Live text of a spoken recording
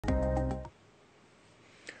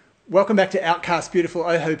Welcome back to Outcast, beautiful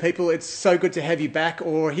Oho people. It's so good to have you back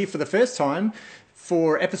or here for the first time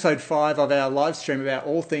for episode 5 of our live stream about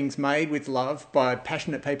all things made with love by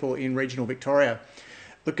passionate people in regional Victoria.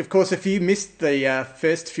 Look, of course, if you missed the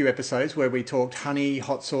first few episodes where we talked honey,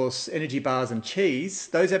 hot sauce, energy bars and cheese,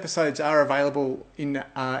 those episodes are available in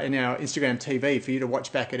our Instagram TV for you to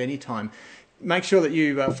watch back at any time. Make sure that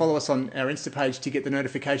you follow us on our Insta page to get the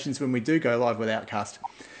notifications when we do go live with Outcast.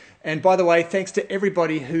 And by the way, thanks to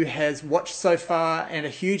everybody who has watched so far, and a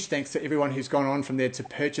huge thanks to everyone who's gone on from there to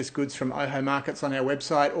purchase goods from Oho Markets on our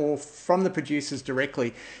website or from the producers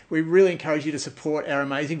directly. We really encourage you to support our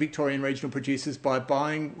amazing Victorian regional producers by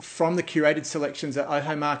buying from the curated selections at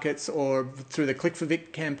Oho Markets or through the Click for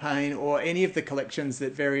Vic campaign or any of the collections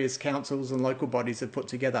that various councils and local bodies have put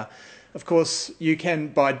together. Of course, you can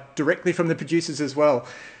buy directly from the producers as well.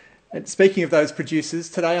 And speaking of those producers,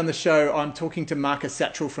 today on the show, I'm talking to Marcus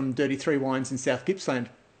Satchell from Dirty Three Wines in South Gippsland.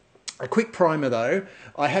 A quick primer though,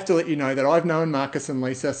 I have to let you know that I've known Marcus and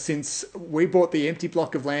Lisa since we bought the empty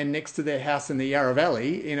block of land next to their house in the Yarra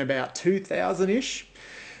Valley in about 2000-ish.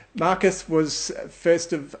 Marcus was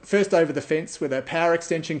first over the fence with a power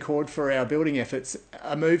extension cord for our building efforts,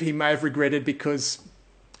 a move he may have regretted because,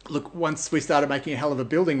 look, once we started making a hell of a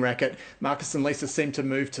building racket, Marcus and Lisa seemed to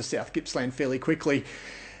move to South Gippsland fairly quickly.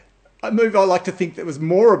 A move I like to think that was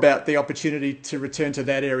more about the opportunity to return to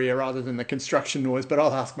that area rather than the construction noise, but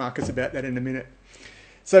I'll ask Marcus about that in a minute.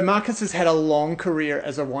 So Marcus has had a long career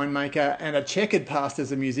as a winemaker and a checkered past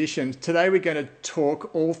as a musician. Today we're going to talk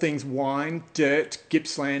all things wine, dirt,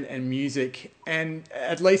 Gippsland and music, and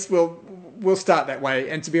at least we'll start that way.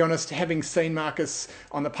 And to be honest, having seen Marcus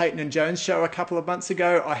on the Peyton and Jones show a couple of months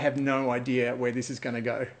ago, I have no idea where this is going to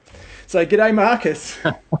go. So g'day Marcus.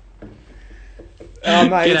 Oh,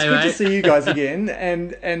 mate, it's good to see you guys again,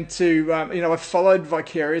 and to I've followed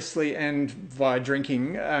vicariously and via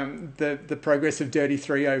drinking the progress of Dirty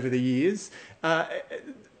Three over the years.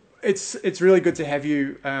 It's really good to have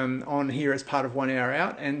you on here as part of 1 Hour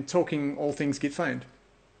Out and talking all things Gippsland.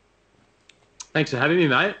 Thanks for having me,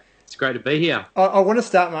 mate. It's great to be here. I want to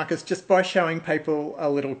start, Marcus, just by showing people a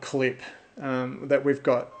little clip that we've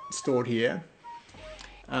got stored here.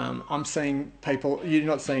 I'm seeing people, you're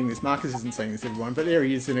not seeing this, Marcus isn't seeing this, everyone, but there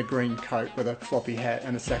he is in a green coat with a floppy hat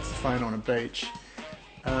and a saxophone on a beach.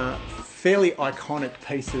 Fairly iconic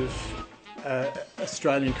piece of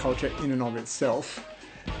Australian culture in and of itself.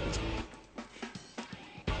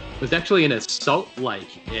 It was actually in a salt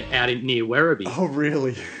lake out near Werribee. Oh,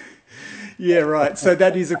 really? Yeah, right. So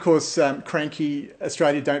that is, of course, Cranky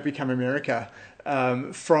Australia Don't Become America.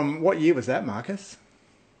 From what year was that, Marcus?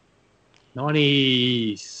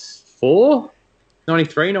 94,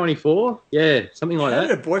 93, 94, yeah, something like that. How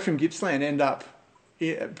did a boy from Gippsland end up,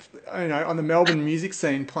 on the Melbourne music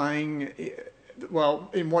scene playing, well,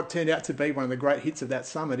 in what turned out to be one of the great hits of that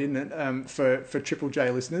summer, didn't it? For Triple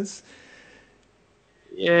J listeners.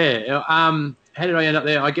 Yeah. How did I end up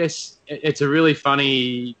there? I guess it's a really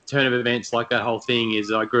funny turn of events. Like that whole thing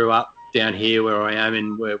is, I grew up down here where I am,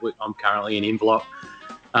 and where I'm currently in Inverloch.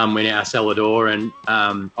 We're now Celador, and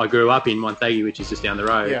I grew up in Montague, which is just down the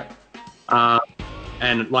road. Yeah.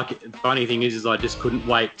 And like the funny thing is I just couldn't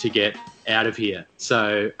wait to get out of here.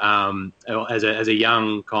 So as a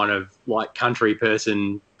young kind of like country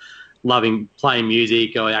person, loving playing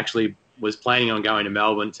music, I actually was planning on going to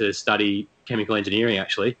Melbourne to study chemical engineering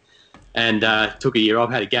actually, and took a year off,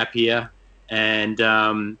 had a gap year, and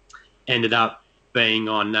ended up doing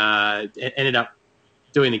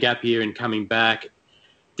the gap year and coming back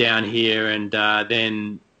down here, and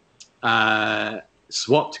then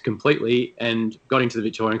swapped completely and got into the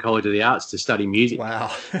Victorian College of the Arts to study music.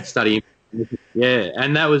 Wow. Yeah,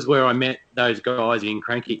 and that was where I met those guys in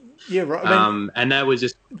Cranky. Yeah, right. I mean, and that was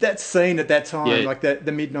just... That scene at that time, yeah. Like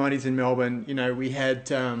the mid-90s in Melbourne, we had...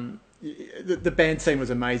 the band scene was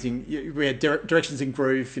amazing. We had Directions in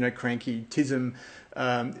Groove, Cranky, Tism,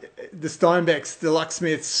 the Steinbecks, the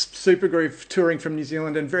Lucksmiths, Supergroove touring from New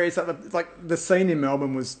Zealand, and various other, like the scene in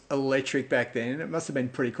Melbourne was electric back then. It must have been a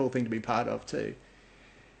pretty cool thing to be part of too.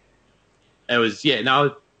 It was, yeah. No,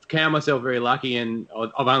 I count myself very lucky, and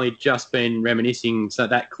I've only just been reminiscing. So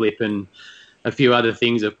that clip and a few other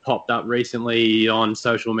things have popped up recently on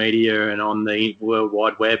social media and on the World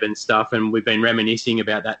Wide Web and stuff, and we've been reminiscing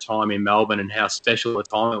about that time in Melbourne and how special a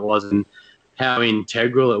time it was, and how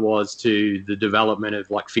integral it was to the development of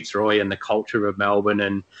like Fitzroy and the culture of Melbourne,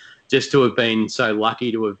 and just to have been so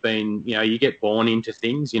lucky to have been, you get born into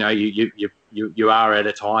things, you are at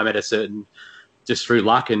a time at a certain just through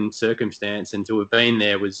luck and circumstance, and to have been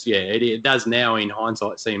there was, it does now in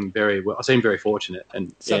hindsight seem very well. I seem very fortunate.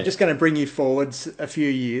 And so I'm just going to bring you forwards a few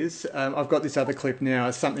years. I've got this other clip now,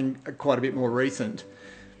 something quite a bit more recent.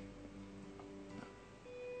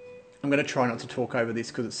 I'm going to try not to talk over this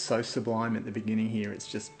because it's so sublime at the beginning here. It's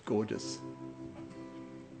just gorgeous.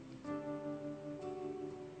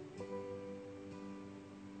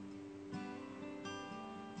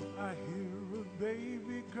 I hear a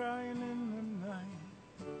baby crying in the night,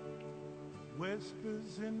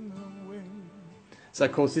 whispers in the wind. So,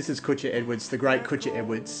 of course, this is Kutcher Edwards, the great Kutcher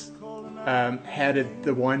Edwards. How did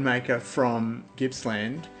the winemaker from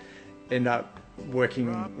Gippsland end up working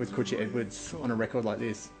with Kutcher Edwards on a record like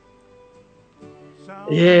this?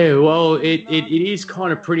 Yeah, well, it is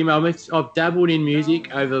kind of pretty much. I've dabbled in music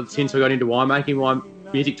since I got into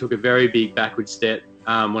winemaking. Music took a very big backward step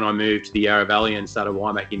when I moved to the Yarra Valley and started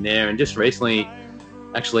winemaking there. And just recently,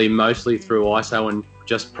 actually mostly through ISO and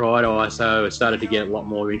just prior to ISO, I started to get a lot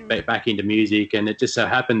more back into music. And it just so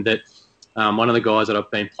happened that one of the guys that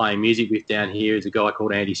I've been playing music with down here is a guy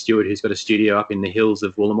called Andy Stewart, who's got a studio up in the hills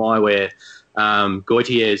of Woolamai where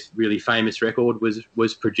Gautier's really famous record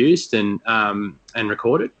was produced and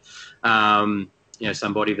recorded.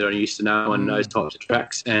 Somebody that I used to know on those types of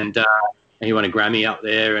tracks, and he won a Grammy up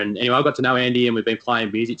there. And anyway, I got to know Andy, and we've been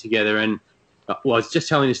playing music together. And I was just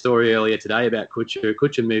telling a story earlier today about Kutcher.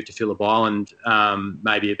 Kutcher moved to Phillip Island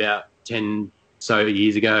maybe about 10 so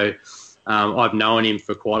years ago. I've known him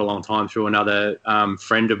for quite a long time through another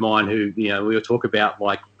friend of mine who, we will talk about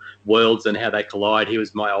like worlds and how they collide. He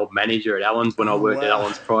was my old manager at Allen's when I worked at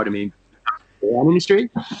Allen's prior to me in the wine industry.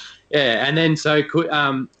 Yeah, and then so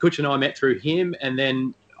Kutch and I met through him, and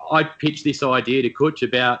then I pitched this idea to Kutch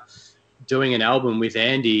about doing an album with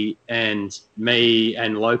Andy and me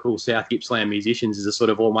and local South Gippsland musicians as a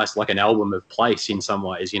sort of almost like an album of place in some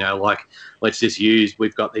ways, like let's just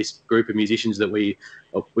we've got this group of musicians that we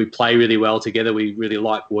play really well together. We really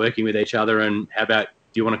like working with each other, and how about,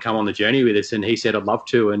 do you want to come on the journey with us? And he said, I'd love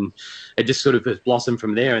to. And it just sort of has blossomed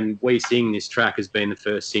from there. And We Sing, this track, has been the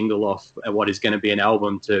first single off what is going to be an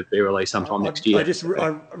album to be released sometime next year.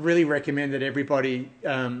 I really recommend that everybody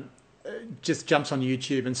just jumps on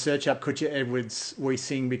YouTube and search up Kutcher Edwards' We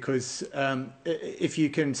Sing, because if you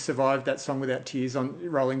can survive that song without tears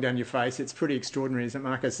rolling down your face, it's pretty extraordinary, isn't it,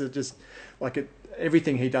 Marcus? It's just like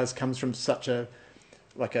everything he does comes from such a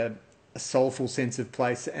soulful sense of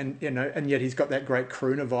place, and yet he's got that great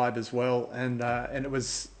crooner vibe as well. And it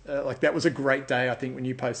was that was a great day, I think, when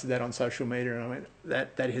you posted that on social media, and I went,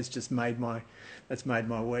 that has just made my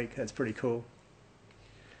week. That's pretty cool.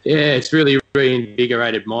 Yeah, it's really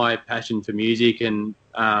reinvigorated my passion for music, and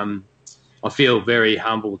I feel very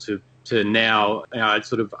humble to now. I'd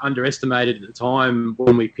sort of underestimated at the time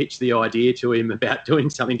when we pitched the idea to him about doing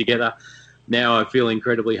something together. Now I feel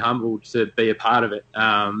incredibly humbled to be a part of it,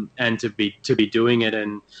 and to be doing it,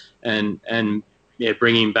 and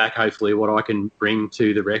bringing back hopefully what I can bring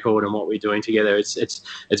to the record and what we're doing together.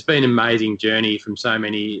 It's been an amazing journey from so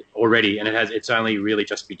many already, and it's only really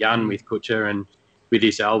just begun with Kutcher and with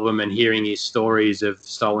this album, and hearing his stories of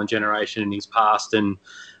Stolen Generation and his past, and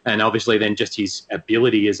obviously then just his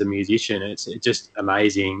ability as a musician. It's just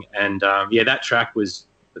amazing, and that track was.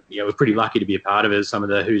 We're pretty lucky to be a part of it. Some of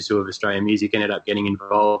the who's who of Australian music ended up getting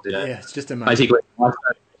involved in it. Yeah, it's just amazing. Basically, ISO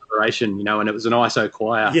collaboration, and it was an ISO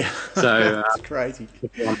choir. Yeah, so it's crazy.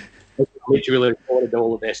 Literally recorded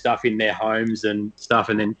all of their stuff in their homes and stuff,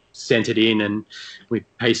 and then sent it in, and we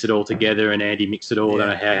pieced it all together, and Andy mixed it all. Yeah, I don't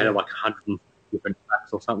know how, had like 100 different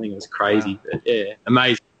tracks or something. It was crazy. Wow. But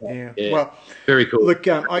amazing. Yeah. Well, very cool. Look,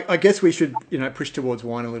 I guess we should, push towards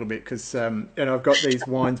wine a little bit, because, I've got these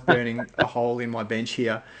wines burning a hole in my bench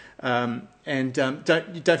here. And don't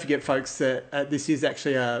forget, folks, that this is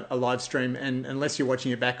actually a live stream, and unless you're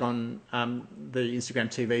watching it back on the Instagram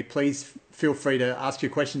TV, please feel free to ask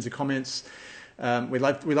your questions or comments. We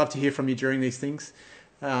love to hear from you during these things.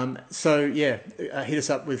 Hit us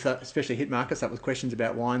up with, especially hit Marcus up with questions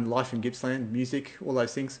about wine, life in Gippsland, music, all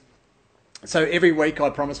those things. So every week I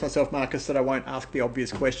promise myself, Marcus, that I won't ask the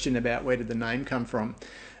obvious question about where did the name come from.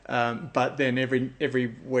 But then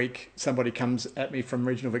every week somebody comes at me from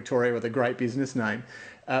regional Victoria with a great business name.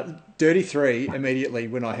 Dirty Three, immediately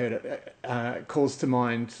when I heard it, calls to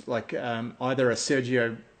mind like either a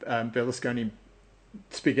Sergio Berlusconi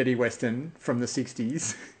spaghetti western from the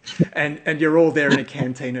 60s, and you're all there in a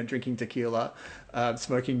cantina drinking tequila,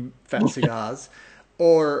 smoking fat cigars,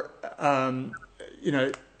 or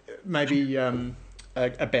maybe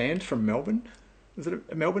a band from Melbourne. Is it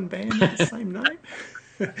a Melbourne band with the same name?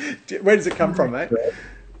 Where does it come from, mate?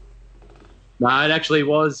 No, it actually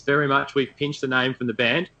was very much, we pinched the name from the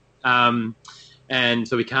band. and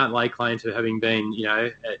so we can't lay claim to having been,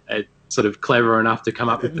 a sort of clever enough to come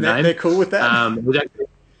up with the name. They're cool with that.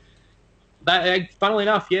 Funnily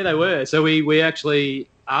enough, yeah, they were. So we actually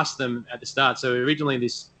asked them at the start. So originally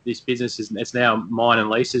this business it's now mine and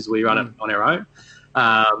Lisa's. We run it on our own.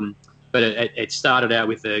 But it started out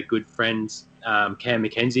with a good friend, Cam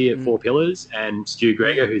McKenzie at Four Pillars, and Stu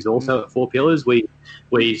Gregor, who's also at Four Pillars. We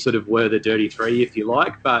sort of were the dirty three, if you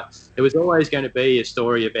like. But it was always going to be a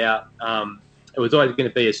story about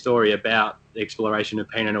the exploration of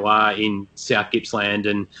Pinot Noir in South Gippsland,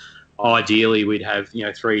 and ideally we'd have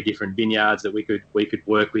 3 different vineyards that we could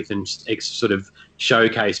work with and sort of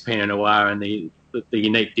showcase Pinot Noir and the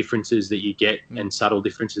unique differences that you get and subtle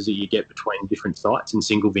differences that you get between different sites and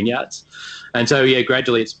single vineyards. And so,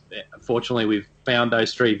 gradually fortunately we've found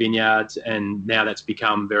those 3 vineyards, and now that's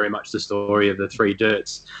become very much the story of the 3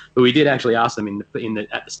 dirts. But we did actually ask them at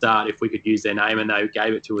the start if we could use their name, and they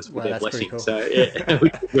gave it to us with their blessing. Cool. So,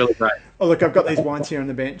 which was really great. Oh, look, I've got these wines here on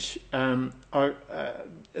the bench.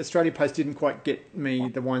 Australia Post didn't quite get me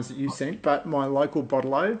the wines that you sent, but my local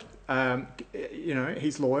bottler,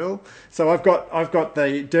 he's loyal. So I've got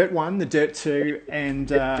the Dirt 1, the Dirt 2,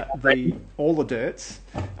 and all the Dirts.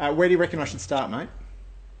 Where do you reckon I should start, mate?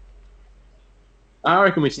 I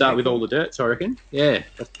reckon we start with all the Dirts, I reckon. Yeah,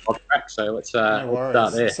 that's off track, so let's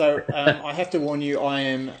start there. So I have to warn you, I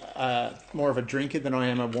am more of a drinker than I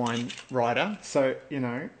am a wine writer. So,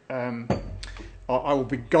 I will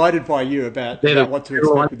be guided by you about what to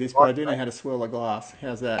expect with this, but I do know how to swirl a glass.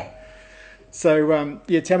 How's that? So,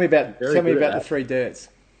 tell me about the 3 dirts.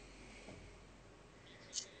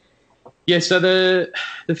 Yeah, so the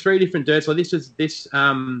 3 different dirts. Well, this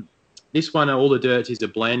one, all the dirts, is a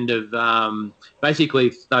blend of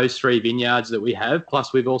basically those 3 vineyards that we have.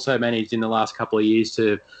 Plus, we've also managed in the last couple of years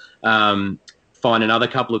to find another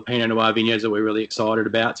couple of Pinot Noir vineyards that we're really excited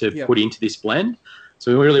about to put into this blend.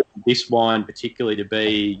 So we really want this wine particularly to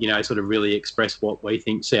be, sort of really express what we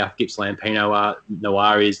think South Gippsland Pinot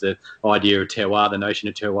Noir is, the idea of terroir, the notion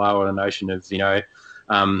of terroir, or the notion of,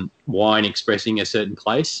 wine expressing a certain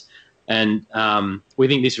place. And we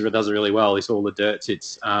think this does it really well. It's all the dirts.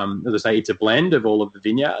 It's, as I say, it's a blend of all of the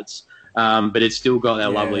vineyards, but it's still got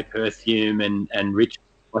that lovely perfume and rich.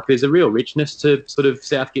 Like, there's a real richness to sort of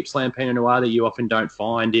South Gippsland Pinot Noir that you often don't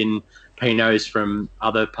find in Pinots from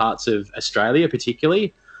other parts of Australia,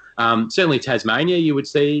 particularly. Certainly Tasmania, you would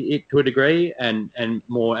see it to a degree, and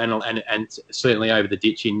more, and certainly over the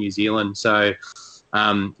ditch in New Zealand. So,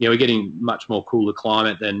 we're getting much more cooler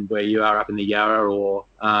climate than where you are up in the Yarra or,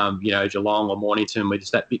 Geelong or Mornington. We're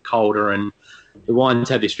just that bit colder, and the wines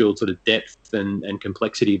have this real sort of depth and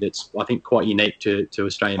complexity that's, I think, quite unique to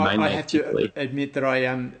Australian mainland. I have to admit that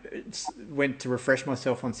I went to refresh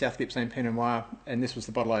myself on South Gippsland Pinot Noir, and this was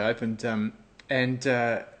the bottle I opened. I'm not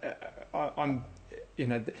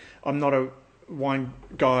a wine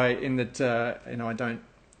guy in that, I don't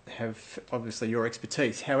have obviously your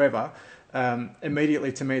expertise. However,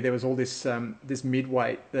 immediately to me there was all this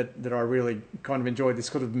mid-weight that I really kind of enjoyed, this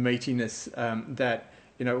sort of meatiness that.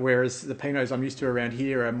 Whereas the Pinots I'm used to around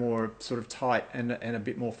here are more sort of tight and a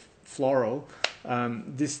bit more floral.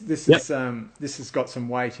 This has got some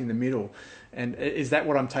weight in the middle. And is that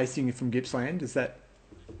what I'm tasting from Gippsland? Is that?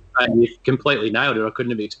 You completely nailed it. I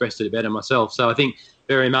couldn't have expressed it better myself. So I think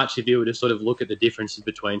very much if you were to sort of look at the differences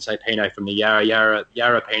between, say, Pinot from the Yarra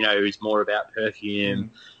Pinot is more about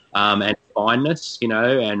perfume and fineness,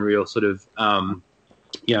 and real sort of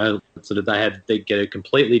they get a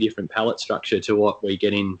completely different palate structure to what we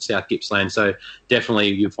get in South Gippsland. So definitely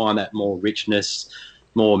you find that more richness,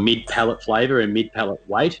 more mid-palate flavour and mid-palate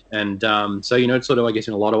weight. And it's sort of, I guess,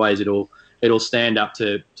 in a lot of ways it'll stand up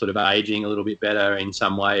to sort of aging a little bit better in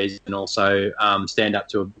some ways, and also stand up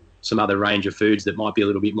to some other range of foods that might be a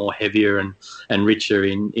little bit more heavier and richer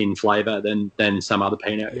in flavour than some other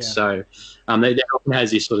Pinots. Yeah. So it often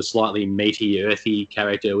has this sort of slightly meaty, earthy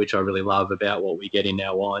character, which I really love about what we get in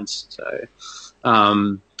our wines. So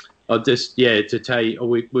I'll just, to tell you,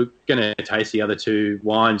 we're going to taste the other 2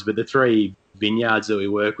 wines, but the 3 vineyards that we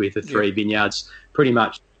work with are 3 vineyards pretty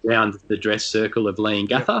much around the dress circle of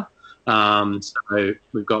Leongatha. So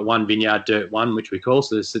we've got 1 vineyard, Dirt 1, which we call,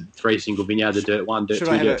 so there's 3 single vineyards of Dirt 1, Dirt 2,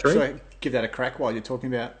 Dirt 3. Should I give that a crack while you're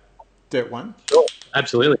talking about Dirt 1? Sure,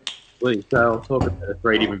 absolutely. So I'll talk about the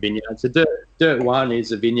 3 different vineyards. So Dirt 1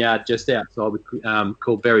 is a vineyard just outside,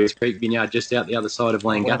 called Berries Creek Vineyard, just out the other side of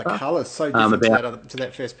Leongatha. The colour's so different to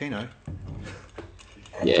that first Pinot.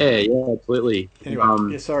 Yeah, absolutely.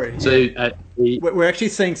 Anyway, sorry. So we're actually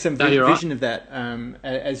seeing some vision of that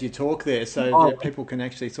as you talk there, so that people can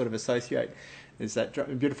actually sort of associate. There's that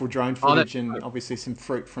beautiful drone footage and obviously some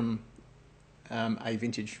fruit from a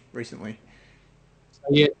vintage recently.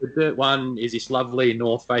 Yeah, the dirt one is this lovely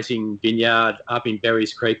north-facing vineyard up in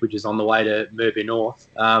Berries Creek, which is on the way to Murby North.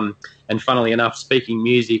 And funnily enough, speaking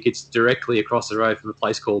music, it's directly across the road from a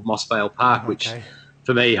place called Mossvale Park, which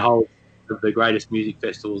for me holds one of the greatest music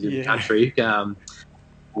festivals in the country.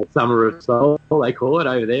 Summer of Soul, they call it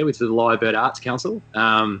over there, which is the Lyrebird Arts Council.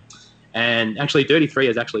 And actually, Dirty Three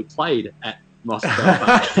has actually played at Mossvale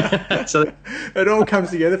Park. So it all comes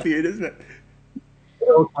together for you, doesn't it? It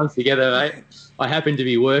all comes together, mate. I happened to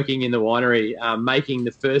be working in the winery, making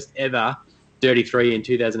the first ever Dirty Three in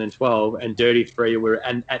 2012, and Dirty Three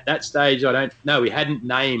and at that stage, I don't know, we hadn't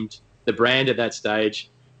named the brand at that stage,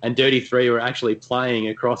 and Dirty Three were actually playing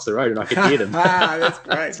across the road, and I could hear them. That's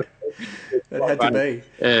great. So, that had to be.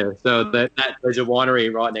 Yeah, so there's a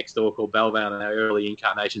winery right next door called Belvan, and our early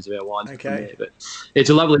incarnations of our wines from there. But it's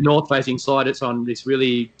a lovely north-facing site. It's on this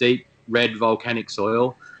really deep red volcanic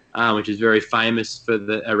soil, which is very famous for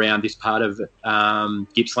around this part of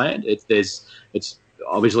Gippsland. It's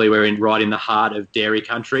obviously we're right in the heart of dairy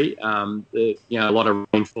country. A lot of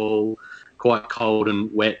rainfall, quite cold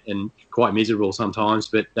and wet and quite miserable sometimes,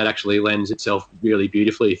 but that actually lends itself really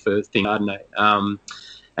beautifully for things Chardonnay.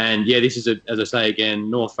 And yeah, this is as I say again,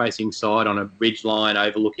 north-facing side on a ridge line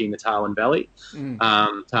overlooking the Tarwin Valley,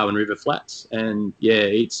 Tarwin River Flats, and yeah,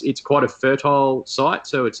 it's quite a fertile site.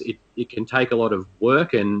 So it can take a lot of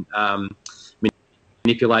work and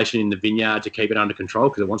manipulation in the vineyard to keep it under control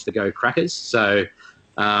because it wants to go crackers. So,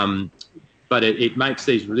 but it makes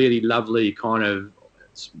these really lovely kind of,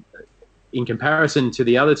 in comparison to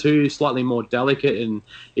the other two, slightly more delicate, and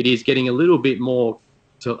it is getting a little bit more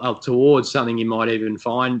towards something you might even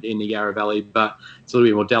find in the Yarra Valley, but it's a little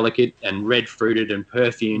bit more delicate and red fruited and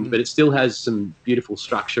perfumed, but it still has some beautiful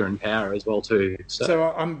structure and power as well too.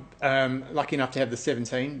 So I'm lucky enough to have the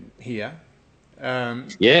 17 here.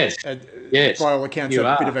 Yes. By all accounts,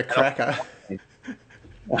 a bit of a cracker.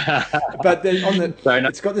 But then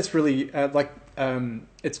it's got this really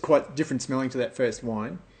it's quite different smelling to that first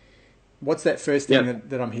wine. What's that first thing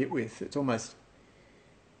that I'm hit with? It's almost.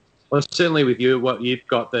 Well, certainly with you, what you've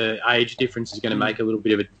got, the age difference is going to make a little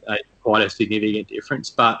bit of quite a significant difference.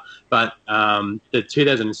 But the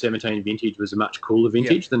 2017 vintage was a much cooler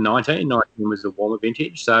vintage than 19. 19 was a warmer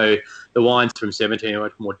vintage. So the wines from 17 are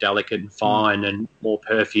much more delicate and fine and more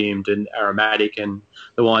perfumed and aromatic, and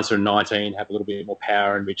the wines from 19 have a little bit more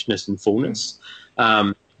power and richness and fullness.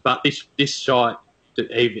 But this site,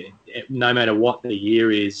 no matter what the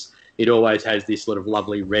year is, it always has this sort of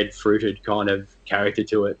lovely red fruited kind of character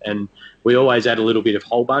to it, and we always add a little bit of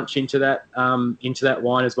whole bunch into that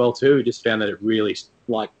wine as well too. We just found that it really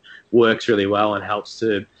works really well and helps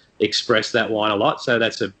to express that wine a lot. So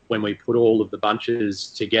that's when we put all of the bunches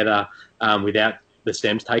together without the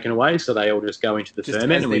stems taken away, so they all just go into the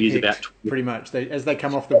ferment, and we use about pretty much as they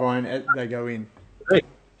come off the vine, they go in.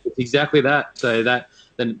 It's exactly that. So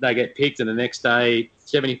then they get picked, and the next day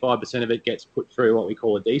 75% of it gets put through what we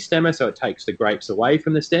call a destemmer, so it takes the grapes away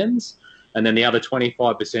from the stems, and then the other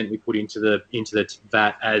 25% we put into the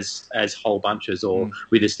vat as whole bunches or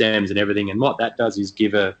with the stems and everything. And what that does is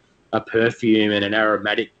give a perfume and an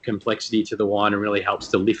aromatic complexity to the wine, and really helps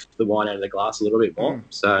to lift the wine out of the glass a little bit more.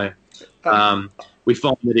 So we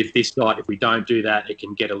find that if we don't do that, it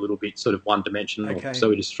can get a little bit sort of one-dimensional. So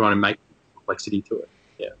we're just trying to make complexity to it.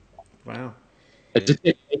 Yeah. Wow. It's a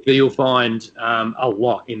technique that you'll find a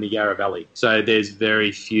lot in the Yarra Valley. So there's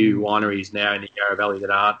very few wineries now in the Yarra Valley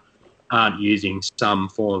that aren't using some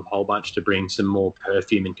form of whole bunch to bring some more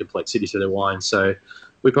perfume and complexity to their wine. So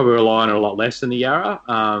we probably rely on it a lot less than the Yarra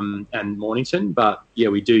and Mornington, but yeah,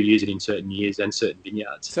 we do use it in certain years and certain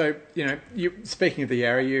vineyards. So speaking of the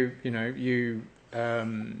Yarra, you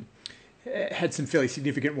had some fairly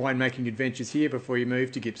significant winemaking adventures here before you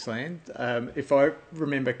moved to Gippsland. If I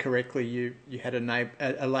remember correctly, you had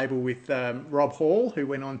a label with Rob Hall, who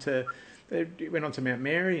went on to Mount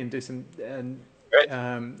Mary and do some and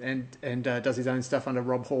does his own stuff under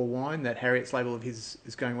Rob Hall Wine. That Harriet's label of his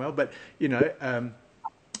is going well, but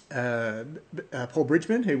Paul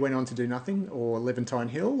Bridgman, who went on to do nothing, or Levantine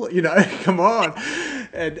Hill, come on,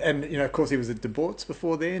 and of course he was at De Bort's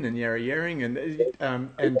before then, and Yarra Yering,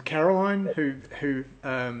 and Caroline, who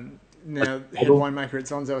now head winemaker at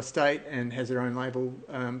Zonzo Estate and has her own label,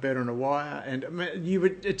 Bird on a Wire, and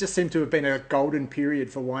it just seemed to have been a golden period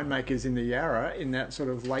for winemakers in the Yarra in that sort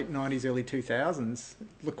of late 90s, early 2000s.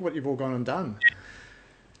 Look what you've all gone and done.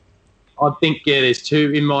 I think there's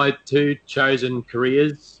in my two chosen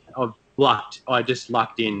careers, I just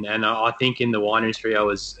lucked in, and I think in the wine industry I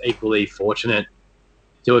was equally fortunate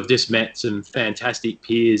to have just met some fantastic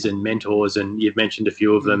peers and mentors, and you've mentioned a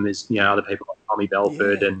few of them. There's other people like Tommy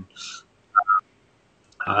Belford and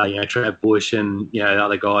Trav Bush and, the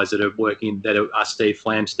other guys that are working, that are Steve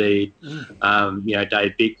Flamsteed,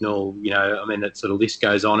 Dave Bicknell, that sort of list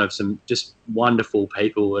goes on of some just wonderful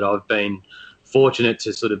people that I've been fortunate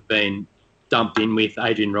to sort of been dumped in with.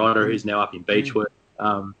 Adrian Ryder, who's now up in Beechworth.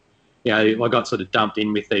 I got sort of dumped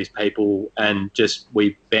in with these people and just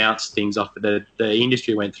we bounced things off. The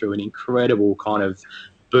industry went through an incredible kind of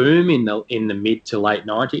boom in the mid to late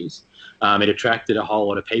 90s. It attracted a whole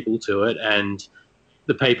lot of people to it, and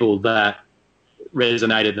the people that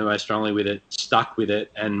resonated the most strongly with it stuck with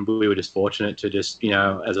it, and we were just fortunate to just,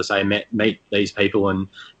 as I say, meet these people and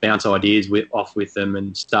bounce ideas off with them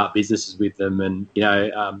and start businesses with them. And,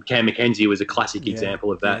 Cam McKenzie was a classic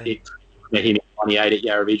example of that. Yeah. Met him in 98 at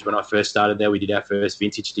Yarra Ridge when I first started there. We did our first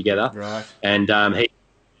vintage together. Right. And he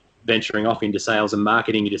venturing off into sales and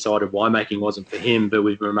marketing, he decided winemaking wasn't for him, but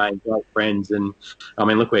we've remained great friends. And,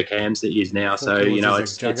 look where Cam's is now. So,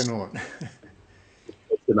 it's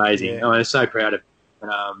amazing. Yeah. I'm so proud of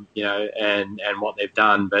and what they've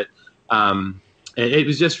done. But it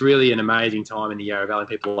was just really an amazing time in the Yarra Valley.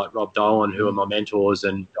 People like Rob Dolan, who are my mentors,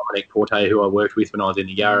 and Dominic Porte, who I worked with when I was in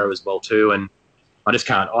the Yarra as well too. And I just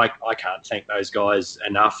can't thank those guys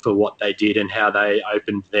enough for what they did and how they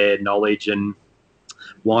opened their knowledge and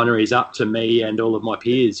wineries up to me and all of my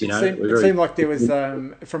peers. It seemed like there was,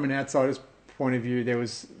 from an outsider's point of view, there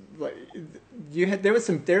was like there are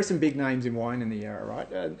some big names in wine in the Yarra,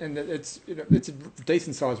 right? And it's a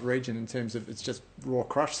decent sized region in terms of it's just raw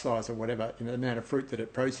crush size or whatever, the amount of fruit that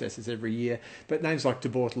it processes every year. But names like De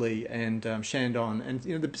Bortoli and Chandon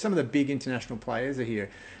and some of the big international players are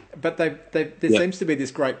here. But there seems to be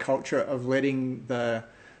this great culture of letting the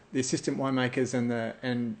assistant winemakers and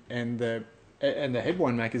the head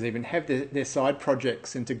winemakers even have their side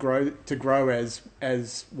projects and to grow as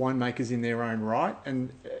winemakers in their own right.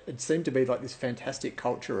 And it seemed to be like this fantastic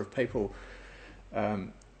culture of people,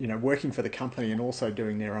 working for the company and also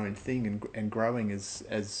doing their own thing and growing as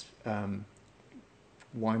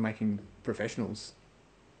winemaking professionals.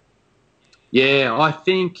 Yeah, I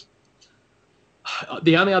think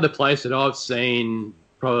the only other place that I've seen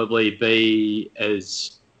probably be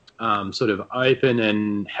as sort of open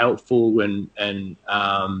and helpful and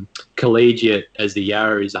collegiate as the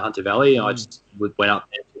Yarra is the Hunter Valley. I just went up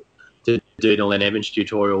there to do the Len Evans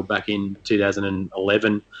tutorial back in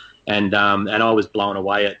 2011, and I was blown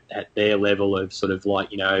away at their level of sort of like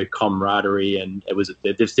camaraderie, and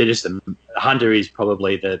they're just Hunter is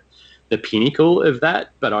probably the pinnacle of that,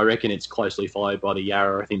 but I reckon it's closely followed by the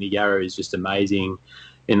Yarra. I think the Yarra is just amazing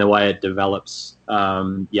in the way it develops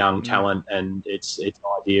young talent, and its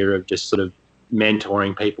idea of just sort of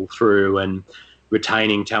mentoring people through and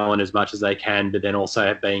retaining talent as much as they can, but then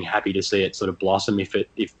also being happy to see it sort of blossom if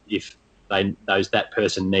that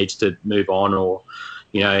person needs to move on, or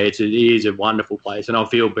it is a wonderful place. And I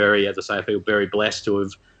feel very blessed to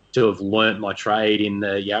have learnt my trade in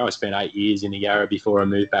the Yarra. I spent 8 years in the Yarra before I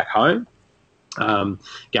moved back home.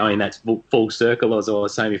 Going that full circle, as I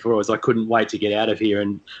was saying before, I couldn't wait to get out of here,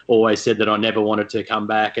 and always said that I never wanted to come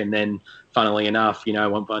back. And then, funnily enough,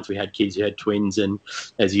 once we had kids, you had twins, and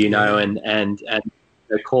as you know, and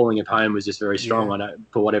the calling of home was just very strong. I know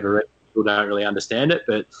for whatever reason, people don't really understand it,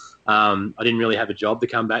 but I didn't really have a job to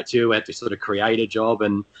come back to. I had to sort of create a job,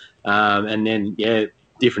 and then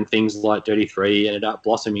different things like Dirty Three ended up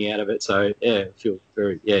blossoming out of it. So I feel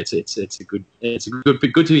very it's good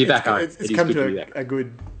to be back home. It's come to a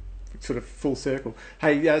good sort of full circle.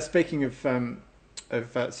 Hey, speaking of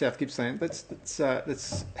South Gippsland, let's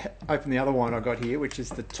open the other wine I got here, which is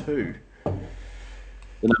the 2. The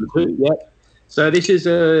number 2, yeah. So this is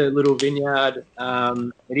a little vineyard.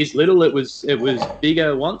 It is little. It was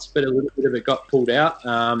bigger once, but a little bit of it got pulled out.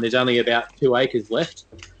 There's only about 2 acres left.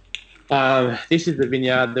 This is the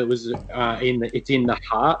vineyard that was it's in the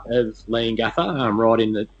heart of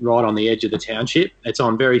Leongatha, right on the edge of the township. It's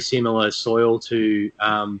on very similar soil to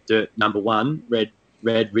dirt number 1, red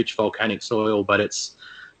rich volcanic soil, but it's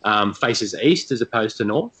faces east as opposed to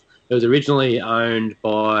north. It was originally owned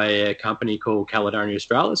by a company called Caledonia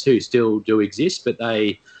Australis, who still do exist, but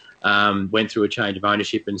they went through a change of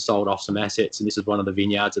ownership and sold off some assets, and this is one of the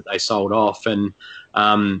vineyards that they sold off. And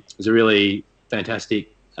it was a really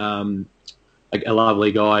fantastic. A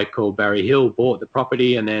lovely guy called Barry Hill bought the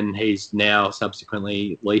property, and then he's now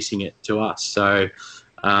subsequently leasing it to us. So,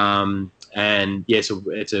 so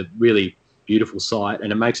it's a really beautiful site,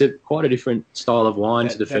 and it makes it quite a different style of wine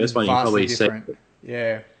to the first one you probably see.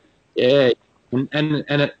 Yeah, and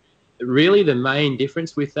it really the main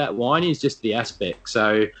difference with that wine is just the aspect.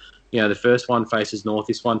 So, the first one faces north,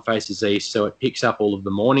 this one faces east, so it picks up all of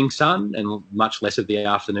the morning sun and much less of the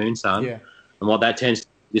afternoon sun. Yeah. And what that tends to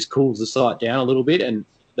just cools the site down a little bit, and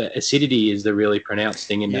the acidity is the really pronounced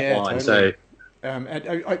thing in that wine. Totally.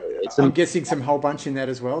 So I'm guessing some whole bunch in that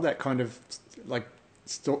as well. That kind of like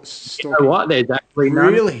you know what? There's actually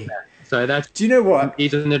none of that. So that's, do you know what?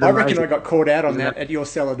 isn't it I reckon amazing? I got caught out on that at your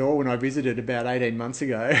cellar door when I visited about 18 months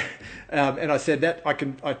ago, and I said that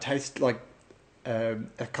I taste like a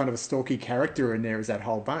kind of a stalky character in there. Is that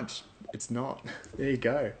whole bunch? It's not. There you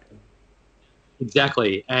go.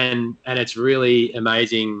 Exactly, and it's really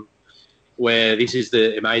amazing. Where this is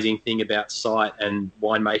the amazing thing about site and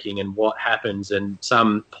winemaking and what happens, and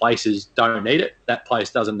some places don't need it. That place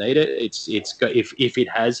doesn't need it. If it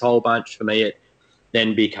has whole bunch, for me, it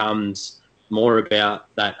then becomes more about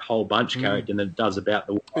that whole bunch character than it does about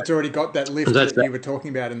the wine. It's already got that lift that you were talking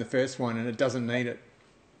about in the first one, and it doesn't need it.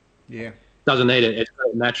 Yeah, doesn't need it. It's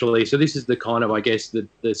naturally. So this is the kind of, I guess,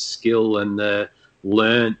 the skill and the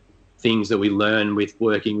learned things that we learn with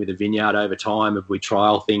working with a vineyard over time. If we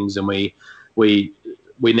trial things and we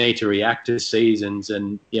need to react to seasons,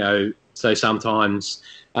 and so sometimes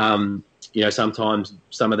sometimes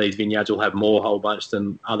some of these vineyards will have more whole bunch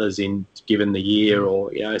than others in given the year, or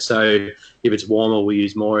so if it's warmer we'll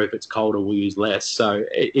use more, if it's colder we'll use less. So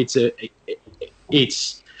and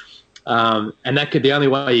the only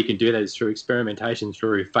way you can do that is through experimentation,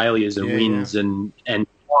 through failures and wins and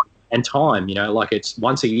time. Like it's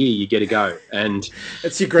once a year you get to go, and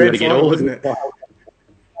it's your grand final, isn't it?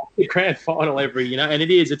 The grand final and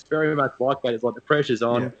it's very much like that. It's like the pressure's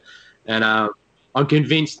on, and I'm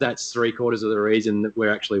convinced that's 3/4 of the reason that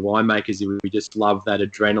we're actually winemakers. We just love that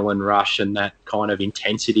adrenaline rush and that kind of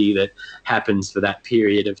intensity that happens for that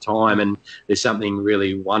period of time, and there's something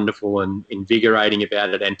really wonderful and invigorating about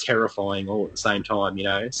it, and terrifying all at the same time.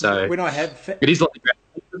 So when I have it is like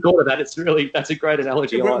thought of that. That's a great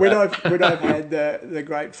analogy. When I've had the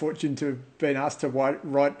great fortune to have been asked to write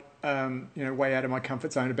way out of my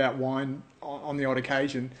comfort zone about wine on the odd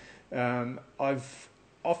occasion, I've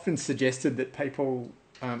often suggested that people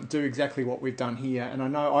do exactly what we've done here, and I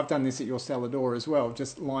know I've done this at your cellar door as well.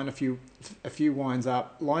 Just line a few wines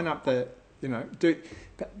up, line up the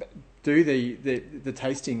do the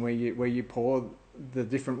tasting where you pour the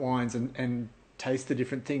different wines and taste the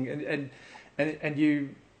different thing, and you,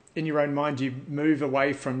 in your own mind, you move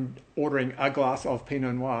away from ordering a glass of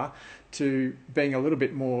Pinot Noir to being a little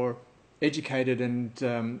bit more educated and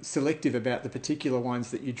selective about the particular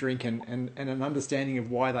wines that you drink, and an understanding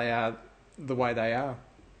of why they are the way they are.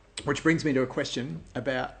 Which brings me to a question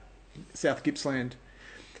about South Gippsland.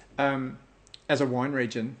 As a wine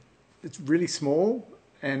region, it's really small,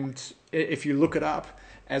 and if you look it up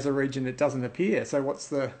as a region, it doesn't appear. So what's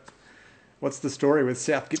the story with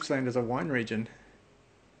South Gippsland as a wine region?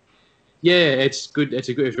 Yeah, it's good. It's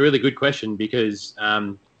a really good question, because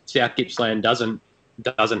South Gippsland doesn't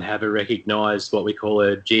have a recognised, what we call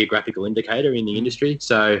a geographical indicator in the industry.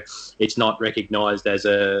 So it's not recognised as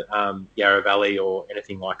a Yarra Valley or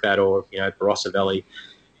anything like that, or Barossa Valley.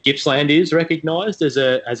 Gippsland is recognised as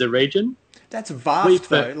a region. That's vast,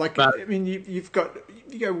 though. I mean, you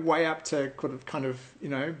go way up to kind of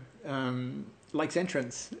Lakes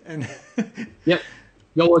Entrance, and yep.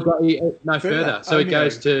 No further. So it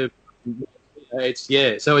goes to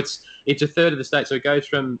So it's a third of the state. So it goes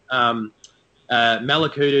from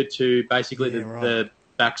Mallacoota to basically the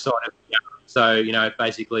backside of Yarra. So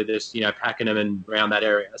basically this Pakenham and around that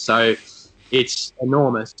area. So it's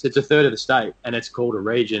enormous. It's a third of the state, and it's called a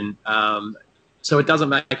region. So it doesn't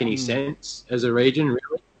make any sense as a region,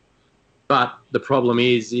 really. But the problem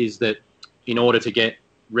is that in order to get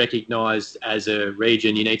recognised as a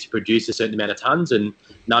region, you need to produce a certain amount of tonnes, and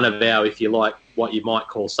none of our, if you like, what you might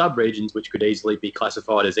call sub-regions, which could easily be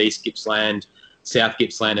classified as East Gippsland, South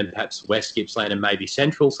Gippsland, and perhaps West Gippsland, and maybe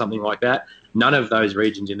Central, something like that. None of those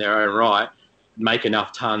regions in their own right make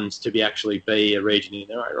enough tonnes to actually be a region in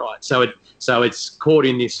their own right. So it's caught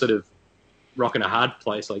in this sort of rock and a hard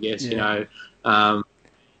place, I guess.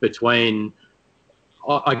 Between,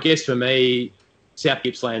 I guess for me, South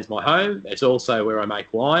Gippsland's my home. It's also where I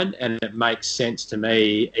make wine, and it makes sense to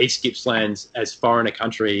me. East Gippsland's as foreign a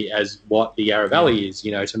country as what the Yarra Valley is,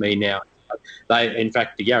 to me now. In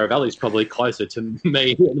fact, the Yarra Valley is probably closer to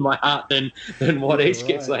me in my heart than what East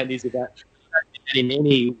Gippsland is about. In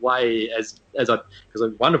any way, because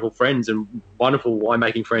I've wonderful friends and wonderful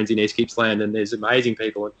winemaking friends in East Gippsland, and there's amazing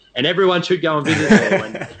people, and everyone should go and visit there.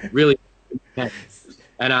 And really,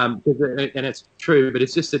 and it's true, but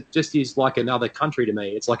it's just is like another country to me.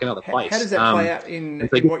 It's like another place. How does that play out in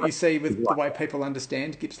what you see with the way people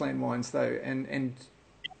understand Gippsland wines, though, and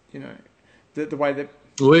the way that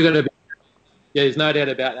we're going to be? Yeah, there's no doubt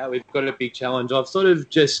about that. We've got a big challenge. I've sort of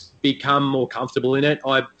just become more comfortable in it.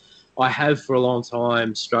 I have for a long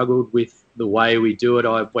time struggled with the way we do it.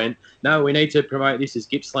 I went, no, we need to promote this as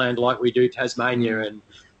Gippsland like we do Tasmania, and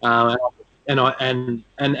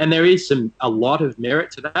there is a lot of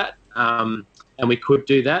merit to that, and we could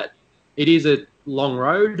do that. It is a long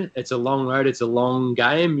road. It's a long road. It's a long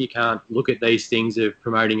game. You can't look at these things of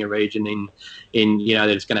promoting a region in that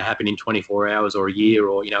it's going to happen in 24 hours or a year,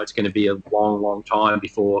 or it's going to be a long time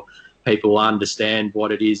before people understand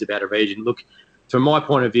what it is about a region. Look, from my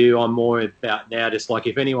point of view, I'm more about now just like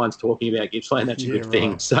if anyone's talking about Gippsland, that's a good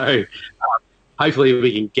thing. So hopefully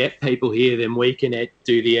we can get people here, then we can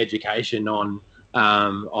do the education on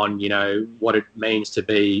what it means to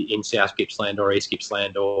be in South Gippsland or East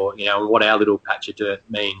Gippsland, or what our little patch of dirt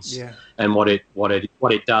means, and what it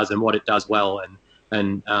does and what it does well,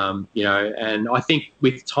 and I think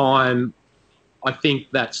with time, I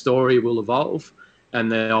think that story will evolve, and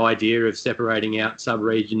the idea of separating out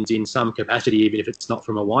sub-regions in some capacity, even if it's not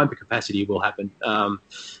from a wine capacity, will happen.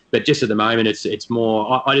 But just at the moment, it's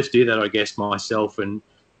more, I just do that, I guess, myself, and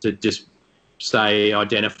to just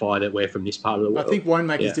identify that we're from this part of the world. I think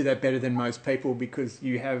winemakers do that better than most people, because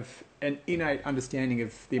you have an innate understanding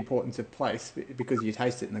of the importance of place because you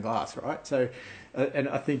taste it in the glass, right? So, and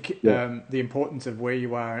I think the importance of where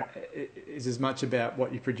you are is as much about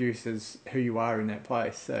what you produce as who you are in that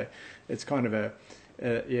place. So it's kind of an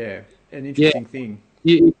interesting thing.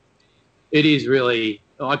 It is really,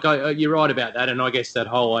 you're right about that, and I guess that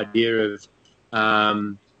whole idea of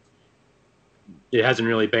there hasn't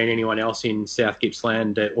really been anyone else in South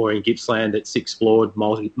Gippsland or in Gippsland that's explored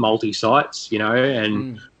multi sites,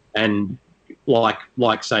 and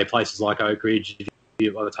like say places like Oak Ridge. If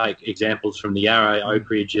you want to take examples from the Yarra, Oak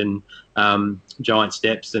Ridge and Giant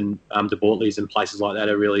Steps and De Bortleys and places like that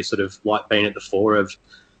are really sort of like been at the fore of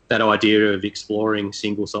that idea of exploring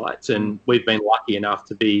single sites. And we've been lucky enough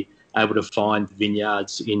to be able to find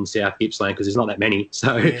vineyards in South Gippsland because there's not that many.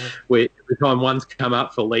 So every time one's come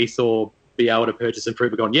up for lease or be able to purchase some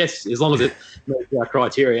fruit, we're going, yes, as long as it meets our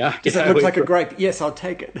criteria. Does it look like a grape? Yes, I'll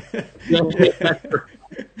take it.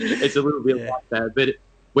 It's a little bit like that. But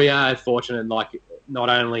we are fortunate, like, not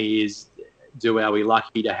only are we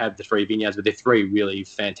lucky to have the 3 vineyards, but they're 3 really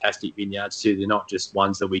fantastic vineyards too. They're not just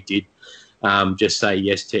ones that we did just say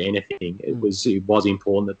yes to anything. It was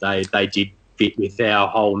important that they did fit with our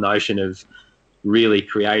whole notion of really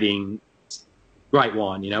creating great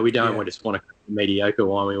wine. We don't just want to mediocre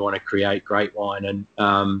wine. We want to create great wine and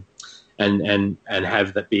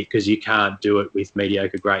have that, because you can't do it with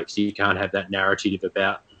mediocre grapes. You can't have that narrative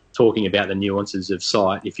about talking about the nuances of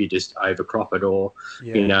site if you just overcrop it or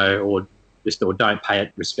don't pay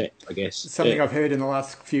it respect, I guess. Something I've heard in the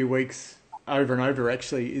last few weeks over and over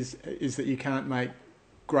actually is that you can't make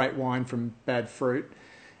great wine from bad fruit,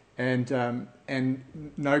 and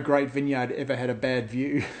no great vineyard ever had a bad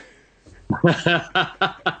view.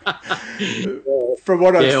 From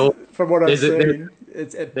what I've seen,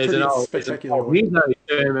 it's pretty spectacular. There's no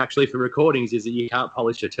term actually for recordings is that you can't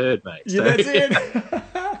polish a turd, mate. Yeah, that's it.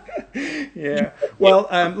 Yeah. Well,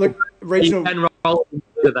 look, regional.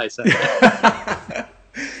 They say.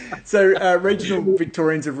 So regional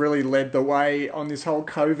Victorians have really led the way on this whole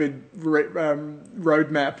COVID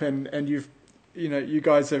roadmap, and you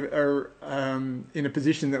guys are in a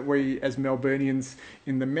position that we, as Melburnians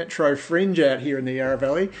in the metro fringe out here in the Yarra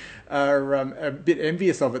Valley, are a bit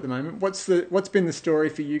envious of at the moment. What's been the story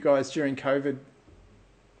for you guys during COVID?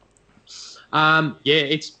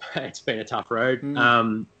 It's been a tough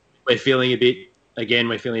road. We're feeling a bit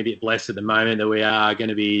blessed at the moment that we are going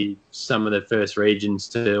to be some of the first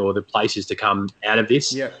regions or the places to come out of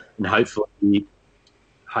this, and hopefully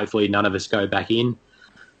none of us go back in.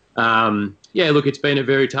 Look, it's been a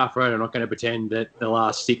very tough road. I'm not going to pretend that the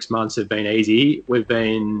last 6 months have been easy. We've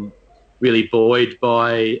been really buoyed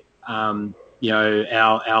by, our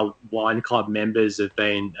wine club members have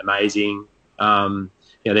been amazing.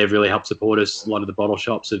 They've really helped support us. A lot of the bottle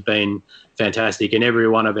shops have been fantastic, and every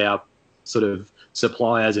one of our sort of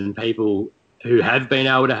suppliers and people who have been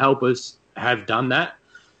able to help us have done that.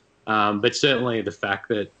 But certainly the fact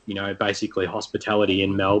that, basically hospitality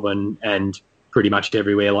in Melbourne and pretty much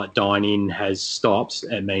everywhere like dine-in has stopped,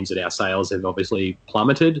 it means that our sales have obviously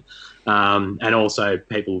plummeted. And also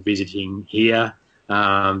people visiting here,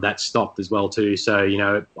 that's stopped as well too. So,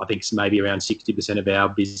 I think it's maybe around 60% of our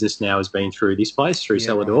business now has been through this place, through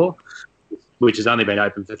Cellar Door, which has only been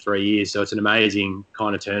open for 3 years. So it's an amazing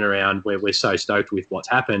kind of turnaround where we're so stoked with what's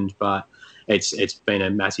happened, but it's been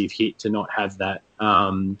a massive hit to not have that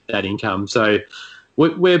that income. So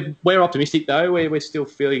we're optimistic though. We're still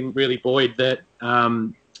feeling really buoyed that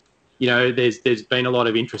there's been a lot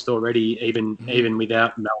of interest already, even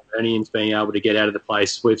without Melburnians being able to get out of the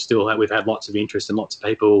place. We've had lots of interest and lots of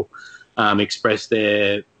people express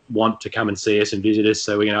their want to come and see us and visit us.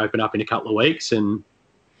 So we're going to open up in a couple of weeks. And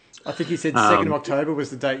I think you said 2nd of October was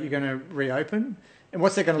the date you're going to reopen. And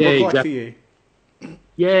what's that going to look like for you?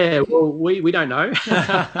 Yeah, well, we don't know. We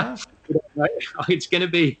don't know. It's going to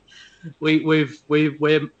be,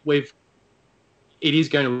 it is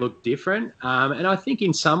going to look different, and I think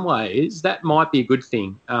in some ways that might be a good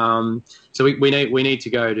thing. So we need to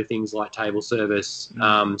go to things like table service.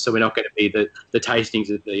 So we're not going to be the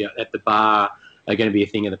tastings at the bar are going to be a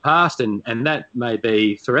thing of the past, and that may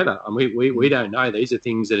be forever. And we don't know. These are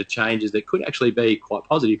things that are changes that could actually be quite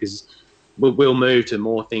positive, because we'll move to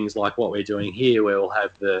more things like what we're doing here, where we'll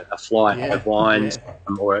have a flight of wines,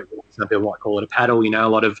 or some people might call it a paddle. A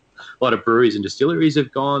lot of breweries and distilleries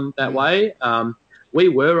have gone that way. We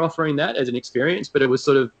were offering that as an experience, but it was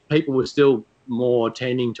sort of, people were still more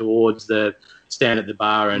tending towards the stand at the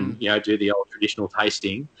bar and do the old traditional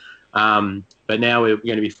tasting. But now we're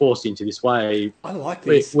going to be forced into this way. I like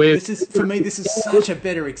this. For me, this is such a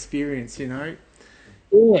better experience. Yeah,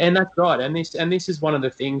 and that's right. And this is one of the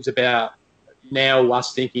things about now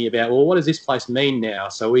us thinking about, well, what does this place mean now?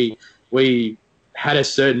 So we had a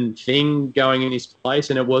certain thing going in this place,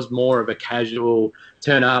 and it was more of a casual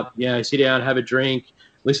turn up, sit down, have a drink,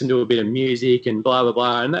 listen to a bit of music and blah, blah,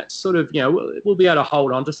 blah. And that's sort of, we'll be able to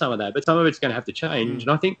hold on to some of that, but some of it's going to have to change.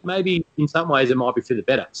 And I think maybe in some ways it might be for the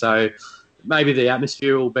better. So maybe the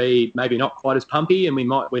atmosphere will be maybe not quite as pumpy, and we're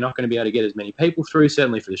not going to be able to get as many people through,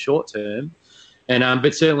 certainly for the short term. And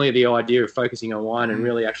but certainly the idea of focusing on wine and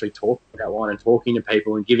really actually talking about wine and talking to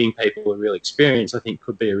people and giving people a real experience, I think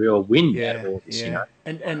could be a real win out of all this.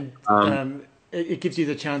 And it gives you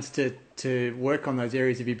the chance to work on those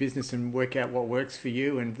areas of your business and work out what works for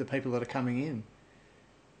you and the people that are coming in.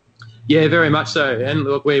 Yeah, very much so. And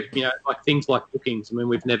look, we're like things like bookings. I mean,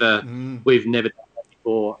 we've never done that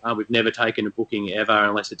before. We've never taken a booking ever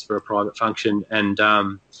unless it's for a private function. And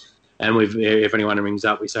if anyone rings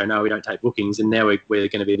up, we say, no, we don't take bookings. And now we're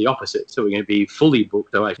going to be the opposite. So we're going to be fully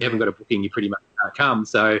booked. If you haven't got a booking, you pretty much can't come.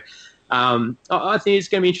 So I think it's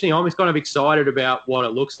going to be interesting. I'm just kind of excited about what it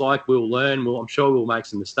looks like. We'll learn. I'm sure we'll make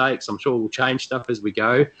some mistakes. I'm sure we'll change stuff as we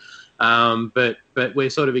go. But we're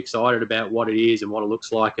sort of excited about what it is and what it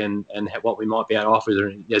looks like and what we might be able to offer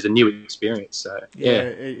as a new experience. So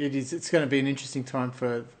it is. It's going to be an interesting time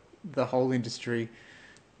for the whole industry.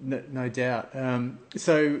 No doubt.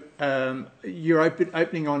 So you're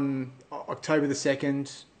opening on October the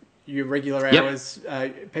 2nd. Your regular hours.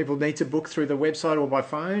 People need to book through the website or by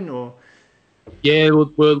phone, or yeah,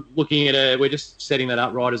 we're looking at we're just setting that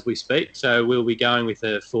up right as we speak. So we'll be going with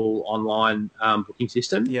a full online booking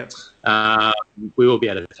system. Yep. We will be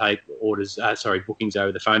able to take bookings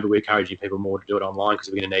over the phone, but we're encouraging people more to do it online because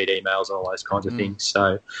we're going to need emails and all those kinds of things.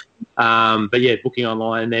 So, but yeah, booking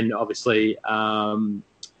online, and then obviously.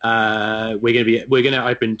 We're going to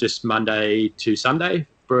open just Monday to Sunday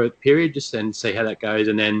for a period, just and see how that goes,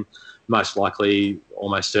 and then most likely,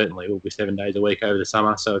 almost certainly, we'll be 7 days a week over the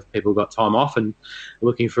summer. So if people got time off and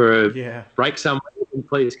looking for a break somewhere,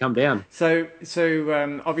 please come down. So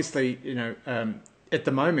obviously, at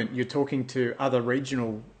the moment you're talking to other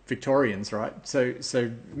regional Victorians, right? So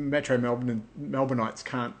Metro Melbourneites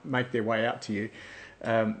can't make their way out to you.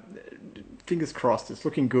 Fingers crossed, it's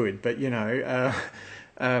looking good, but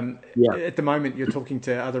at the moment you're talking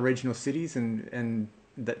to other regional cities, and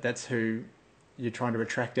that's who you're trying to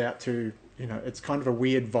attract out to. It's kind of a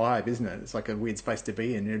weird vibe, isn't it? It's like a weird space to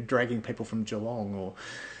be in. You're dragging people from Geelong, or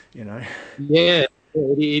Yeah,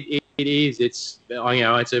 it is. It's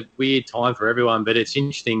it's a weird time for everyone, but it's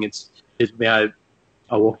interesting.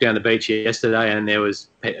 I walked down the beach yesterday, and there was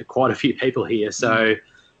quite a few people here. So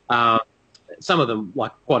some of them,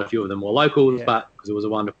 like quite a few of them, were locals, but because it was a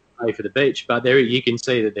wonderful day for the beach. But there, you can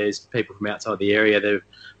see that there's people from outside the area. They're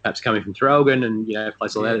perhaps coming from Traralgon and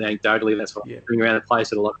places like that. Anecdotally, that's what bring around the place.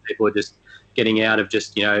 That a lot of people are just getting out of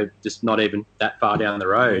just not even that far down the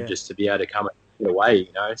road, just to be able to come and get away.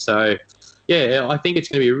 So yeah, I think it's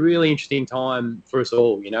going to be a really interesting time for us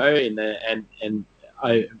all.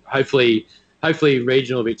 Hopefully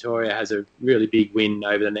regional Victoria has a really big win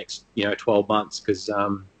over the next 12 months, because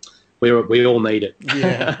we all need it.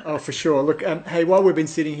 Yeah, oh, for sure. Look, hey, while we've been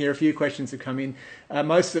sitting here, a few questions have come in.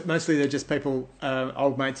 Mostly they're just people,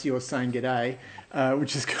 old mates of yours saying g'day,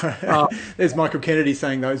 which is kind of, there's Michael Kennedy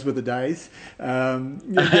saying those were the days.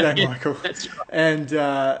 G'day, Michael. That's right.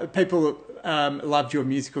 And people loved your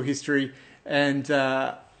musical history, and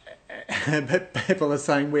people are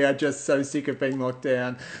saying we are just so sick of being locked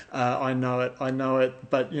down. I know it,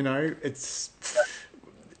 but it's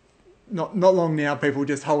not long now, people.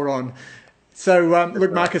 Just hold on. So,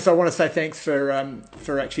 look, Marcus, I want to say thanks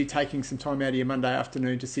for actually taking some time out of your Monday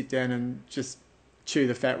afternoon to sit down and just chew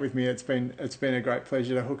the fat with me. It's been a great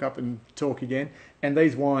pleasure to hook up and talk again. And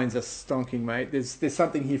these wines are stonking, mate. There's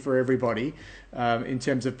something here for everybody, in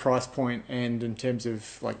terms of price point and in terms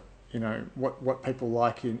of, like, you know, what people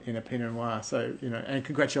like in a Pinot Noir. So, you know, and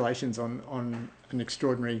congratulations on an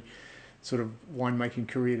extraordinary sort of winemaking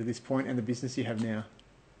career to this point and the business you have now.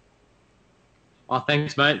 Oh,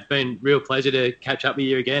 thanks, mate. It's been a real pleasure to catch up with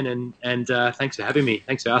you again, and thanks for having me.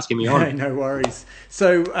 Thanks for asking me on. No worries.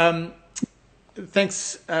 So,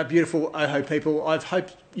 thanks, beautiful Oho people. I hope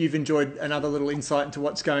you've enjoyed another little insight into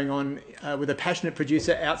what's going on with a passionate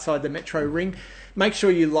producer outside the metro ring. Make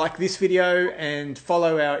sure you like this video and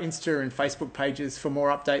follow our Insta and Facebook pages for more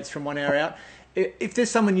updates from 1 hour out. If there's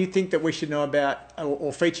someone you think that we should know about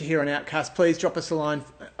or feature here on Outcast, please drop us a line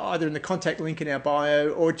either in the contact link in our bio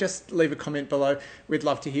or just leave a comment below. We'd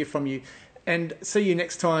love to hear from you. And see you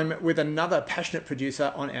next time with another passionate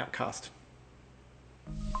producer on Outcast.